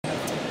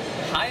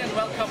Hi and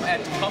welcome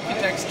at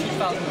Computex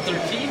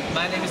 2013.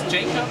 My name is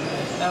Jacob.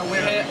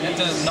 We're here at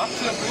the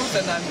Noctua booth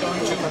and I'm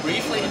going to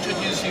briefly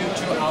introduce you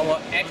to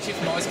our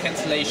active noise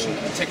cancellation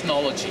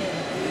technology.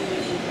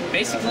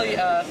 Basically,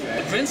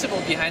 the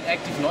principle behind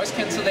active noise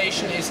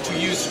cancellation is to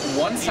use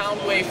one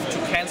sound wave to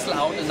cancel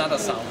out another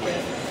sound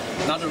wave.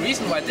 Now the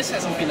reason why this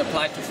hasn't been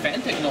applied to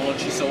fan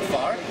technology so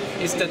far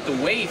is that the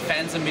way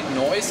fans emit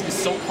noise is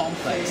so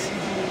complex.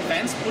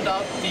 Fans put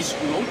out these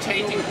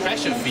rotating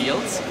pressure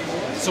fields,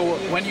 so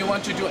when you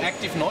want to do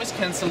active noise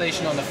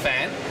cancellation on a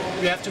fan,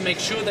 you have to make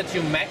sure that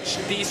you match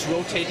these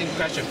rotating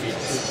pressure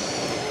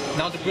fields.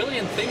 Now the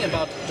brilliant thing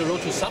about the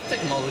Roto sub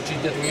technology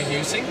that we're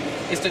using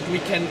is that we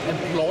can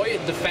employ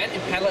the fan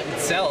impeller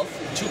itself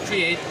to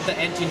create the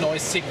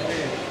anti-noise signal.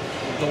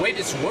 The way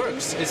this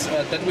works is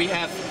that we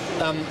have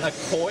a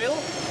coil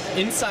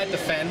inside the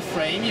fan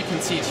frame, you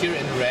can see it here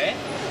in red,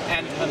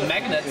 and a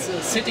magnet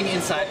sitting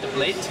inside the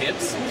blade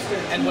tips,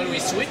 and when we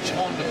switch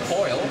on the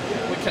coil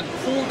we can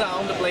pull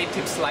down the blade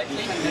tips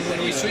slightly, and when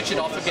we switch it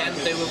off again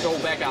they will go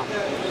back up.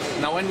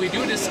 Now when we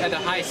do this at a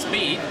high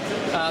speed,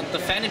 the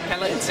fan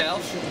impeller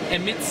itself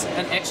emits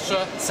an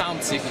extra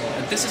sound signal,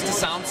 and this is the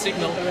sound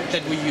signal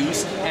that we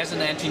use as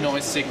an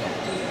anti-noise signal.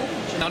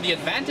 Now the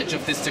advantage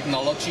of this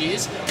technology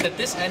is that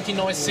this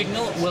anti-noise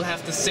signal will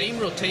have the same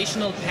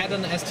rotational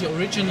pattern as the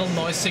original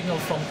noise signal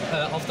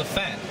of the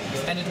fan,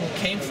 and it will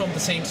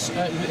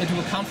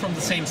come from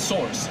the same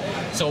source.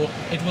 So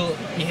it will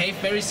behave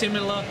very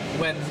similar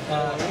when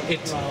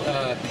it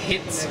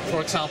hits,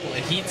 for example, a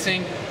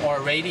heatsink or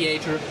a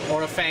radiator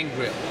or a fan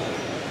grill.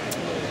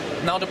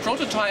 Now the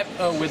prototype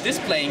we're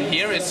displaying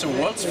here is the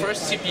world's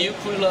first CPU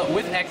cooler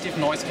with active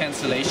noise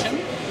cancellation.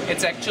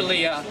 It's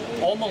actually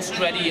almost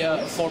ready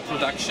for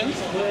production.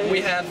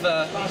 We have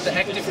the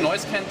active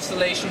noise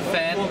cancellation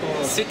fan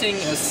sitting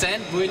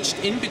sandwiched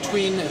in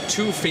between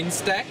two fin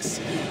stacks.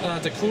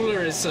 The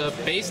cooler is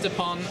based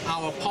upon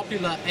our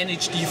popular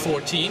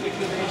NHD14.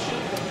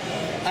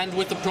 And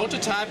with the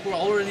prototype we're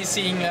already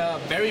seeing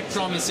very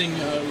promising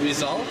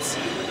results.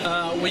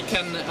 We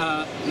can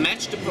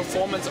match the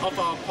performance of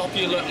our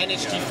popular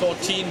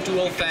NHD14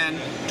 dual fan,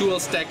 dual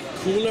stack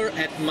cooler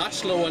at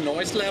much lower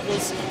noise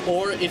levels,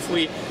 or if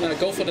we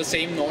go for the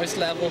same noise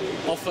level,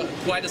 offer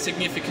quite a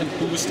significant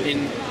boost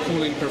in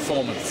cooling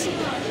performance.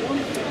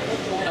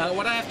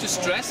 What I have to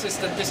stress is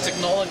that this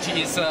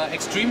technology is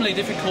extremely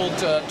difficult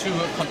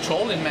to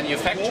control in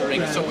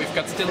manufacturing, so we've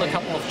got still a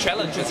couple of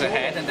challenges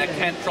ahead, and I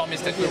can't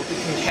promise that we'll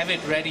have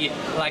it ready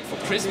like for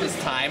Christmas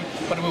time,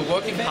 but we're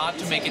working hard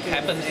to make it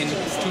happen in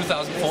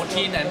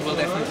 2014, and we'll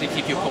definitely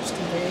keep you posted.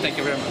 Thank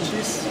you very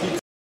much.